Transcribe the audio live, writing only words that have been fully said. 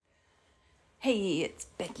Hey, it's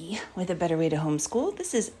Becky with A Better Way to Homeschool.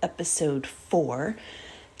 This is episode 4.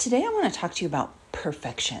 Today I want to talk to you about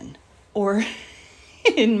perfection, or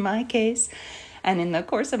in my case, and in the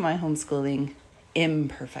course of my homeschooling,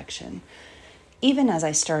 imperfection. Even as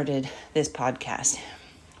I started this podcast,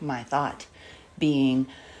 my thought being,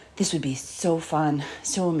 this would be so fun,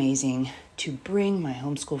 so amazing to bring my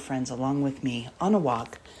homeschool friends along with me on a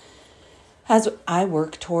walk as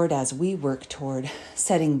we work toward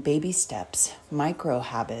setting baby steps, micro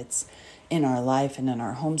habits in our life and in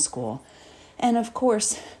our homeschool. And of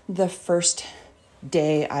course, the first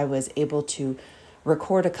day I was able to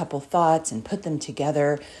record a couple thoughts and put them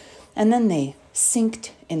together, and then they synced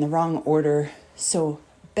in the wrong order. So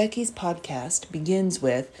Becky's podcast begins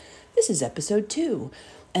with, this is episode 2,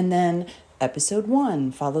 and then episode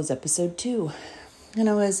 1 follows episode 2. And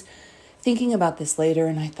I was thinking about this later,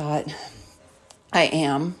 and I thought, I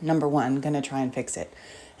am, number one, going to try and fix it.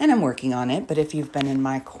 And I'm working on it, but if you've been in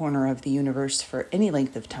my corner of the universe for any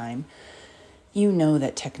length of time, you know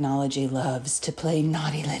that technology loves to play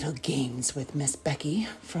naughty little games with Miss Becky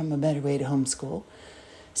from A Better Way to Homeschool.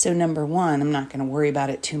 So number one, I'm not going to worry about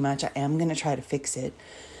it too much. I am going to try to fix it.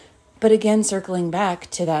 But again, circling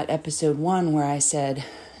back to that episode 1 where I said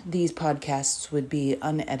these podcasts would be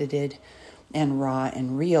unedited and raw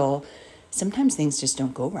and real, sometimes things just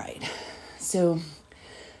don't go right. So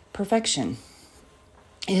perfection,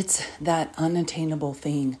 it's that unattainable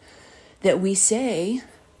thing that we say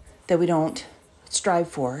that we don't strive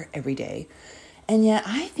for every day. And yet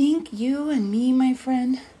I think you and me, my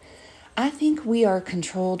friend, I think we are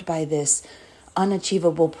controlled by this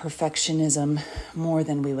unachievable perfectionism more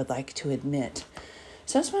than we would like to admit.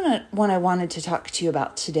 So that's what I wanted to talk to you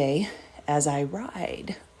about today as I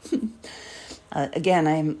ride. Again,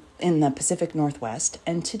 I'm in the Pacific Northwest,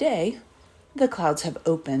 and today the clouds have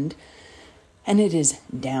opened and it is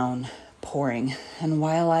downpouring. And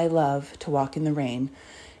while I love to walk in the rain,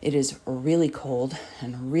 it is really cold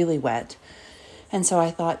and really wet. And so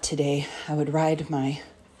I thought today I would ride my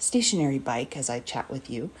stationary bike as I chat with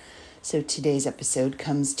you. So today's episode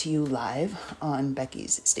comes to you live on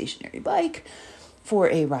Becky's stationary bike for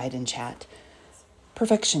a ride and chat.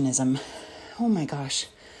 Perfectionism. Oh my gosh.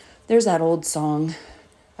 There's that old song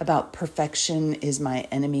about perfection is my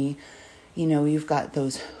enemy. You know, you've got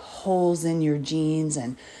those holes in your jeans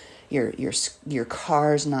and your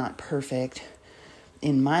car's not perfect.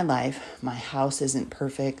 In my life, my house isn't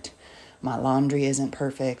perfect. My laundry isn't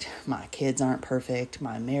perfect. My kids aren't perfect.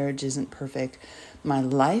 My marriage isn't perfect. My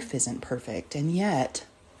life isn't perfect. And yet,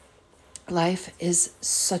 life is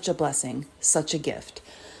such a blessing, such a gift.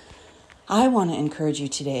 I want to encourage you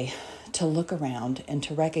today to look around and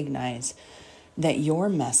to recognize that your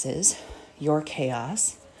messes, your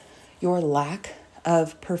chaos, your lack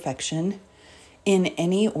of perfection in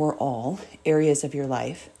any or all areas of your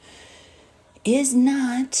life does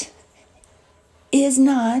not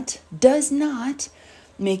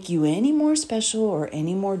make you any more special or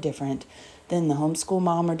any more different than the homeschool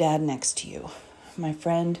mom or dad next to you. My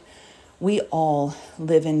friend, we all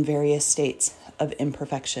live in various states of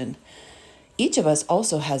imperfection. Each of us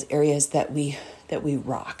also has areas that we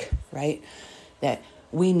rock, right? That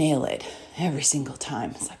we nail it every single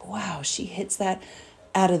time. It's like, wow, she hits that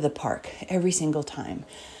out of the park every single time.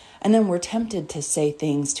 And then we're tempted to say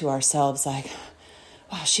things to ourselves like,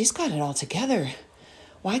 wow, she's got it all together.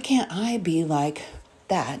 Why can't I be like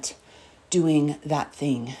that, doing that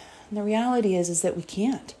thing? And the reality is that we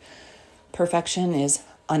can't. Perfection is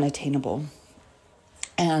unattainable.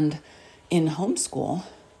 And in homeschool,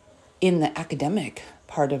 in the academic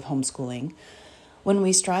part of homeschooling, when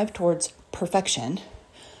we strive towards perfection,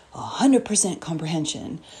 100%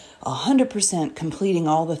 comprehension, 100% completing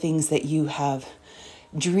all the things that you have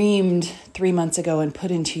dreamed 3 months ago and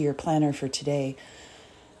put into your planner for today.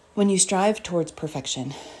 When you strive towards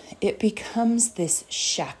perfection, it becomes this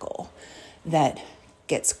shackle that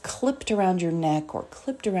gets clipped around your neck or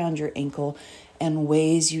clipped around your ankle and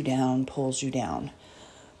weighs you down, pulls you down.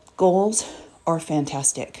 Goals are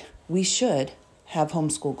fantastic. We should have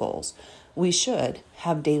homeschool goals. We should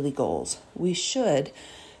have daily goals. We should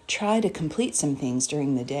try to complete some things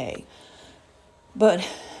during the day. But,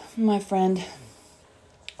 my friend,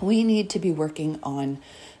 we need to be working on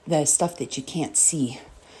the stuff that you can't see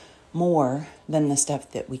more than the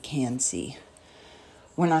stuff that we can see.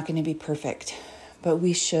 We're not going to be perfect, but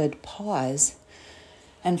we should pause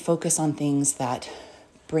and focus on things that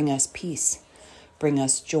bring us peace, bring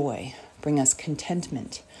us joy, bring us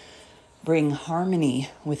contentment, bring harmony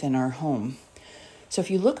within our home. So if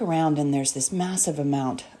you look around and there's this massive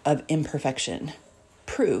amount of imperfection,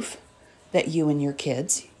 proof that you and your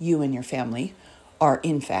kids, you and your family are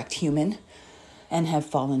in fact human, and have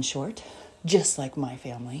fallen short, just like my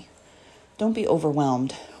family. Don't be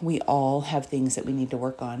overwhelmed. We all have things that we need to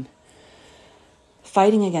work on.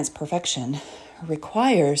 Fighting against perfection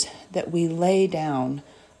requires that we lay down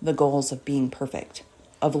the goals of being perfect,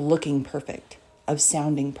 of looking perfect, of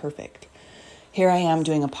sounding perfect. Here I am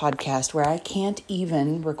doing a podcast where I can't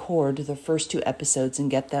even record the first 2 episodes and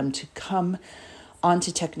get them to come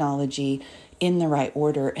onto technology in the right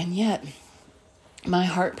order. And yet my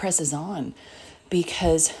heart presses on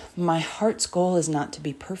because my heart's goal is not to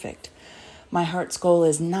be perfect. My heart's goal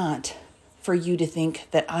is not for you to think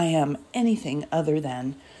that I am anything other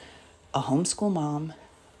than a homeschool mom,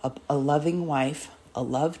 a loving wife, a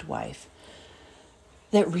loved wife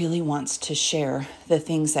that really wants to share the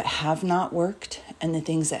things that have not worked and the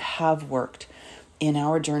things that have worked in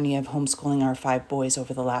our journey of homeschooling our 5 boys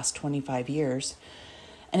over the last 25 years.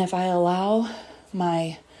 And if I allow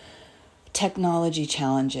my technology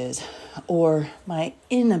challenges or my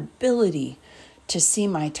inability to see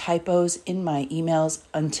my typos in my emails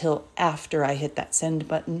until after I hit that send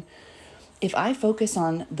button, if I focus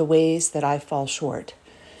on the ways that I fall short,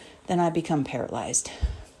 then I become paralyzed.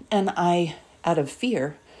 And I, out of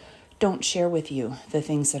fear, don't share with you the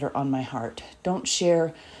things that are on my heart. Don't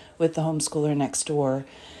share with the homeschooler next door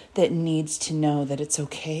that needs to know that it's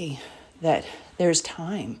okay, that there's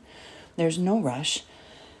time, there's no rush,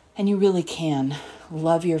 and you really can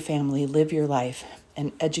love your family, live your life,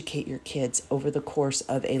 and educate your kids over the course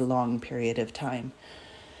of a long period of time.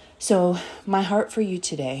 So my heart for you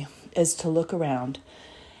today is to look around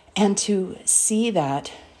and to see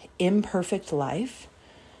that imperfect life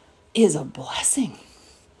is a blessing.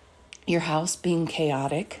 Your house being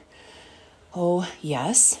chaotic, oh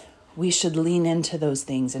yes, we should lean into those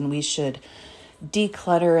things and we should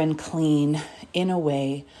declutter and clean in a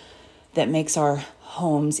way that makes our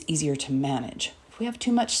homes easier to manage. If we have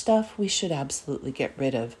too much stuff, we should absolutely get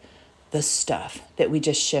rid of the stuff that we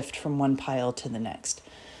just shift from one pile to the next.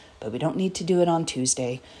 But we don't need to do it on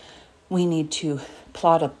Tuesday. We need to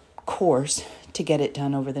plot a course to get it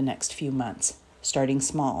done over the next few months, starting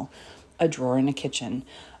small, a drawer in a kitchen,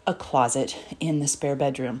 a closet in the spare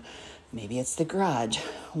bedroom. Maybe it's the garage,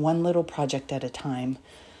 one little project at a time,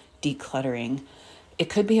 decluttering. It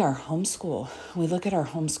could be our homeschool. We look at our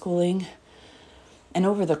homeschooling, and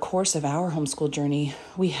over the course of our homeschool journey,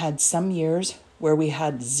 we had some years where we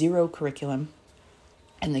had 0 curriculum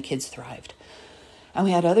and the kids thrived. And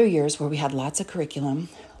we had other years where we had lots of curriculum,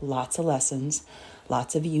 lots of lessons,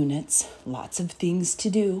 lots of units, lots of things to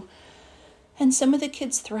do. And some of the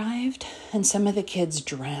kids thrived and some of the kids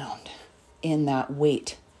drowned in that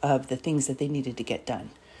weight of the things that they needed to get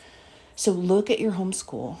done. So look at your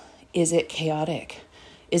homeschool. Is it chaotic?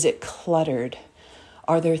 Is it cluttered?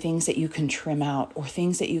 Are there things that you can trim out or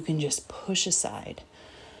things that you can just push aside?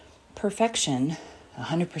 Perfection,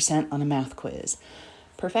 100% on a math quiz.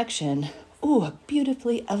 Perfection, a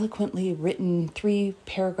beautifully, eloquently written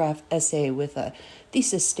 3-paragraph essay with a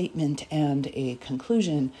thesis statement and a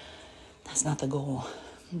conclusion. That's not the goal.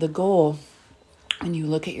 The goal, when you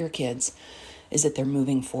look at your kids, is that they're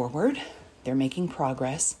moving forward. They're making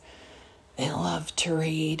progress. They love to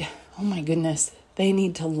read. Oh my goodness, they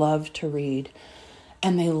need to love to read.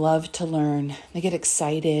 And they love to learn. They get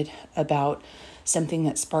excited about something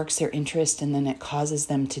that sparks their interest, and then it causes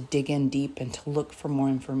them to dig in deep and to look for more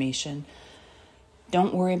information.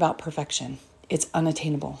 Don't worry about perfection. It's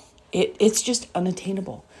unattainable. It's just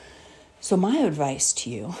unattainable. So my advice to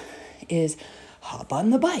you is hop on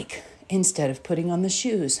the bike instead of putting on the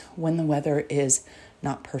shoes when the weather is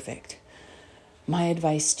not perfect. My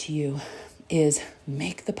advice to you is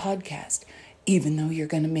make the podcast, even though you're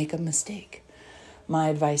going to make a mistake. My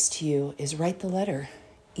advice to you is write the letter,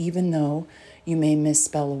 even though you may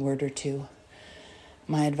misspell a word or two.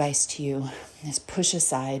 My advice to you is push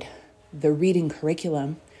aside the reading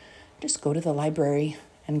curriculum. Just go to the library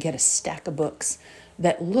and get a stack of books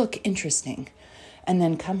that look interesting, and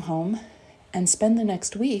then come home and spend the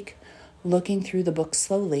next week looking through the books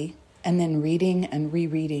slowly and then reading and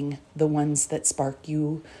rereading the ones that spark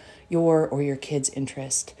your or your kids'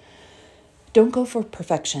 interest. Don't go for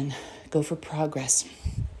perfection. Go for progress.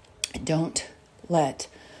 Don't let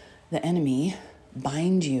the enemy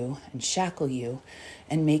bind you and shackle you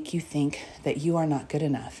and make you think that you are not good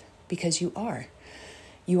enough, because you are.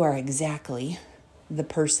 You are exactly the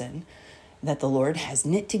person that the Lord has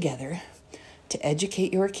knit together to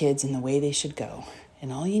educate your kids in the way they should go.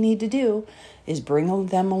 And all you need to do is bring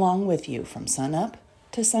them along with you from sun up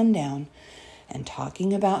to sundown, and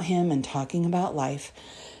talking about Him and talking about life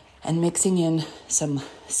and mixing in some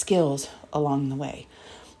skills along the way.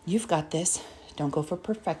 You've got this. Don't go for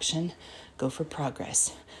perfection. Go for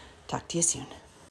progress. Talk to you soon.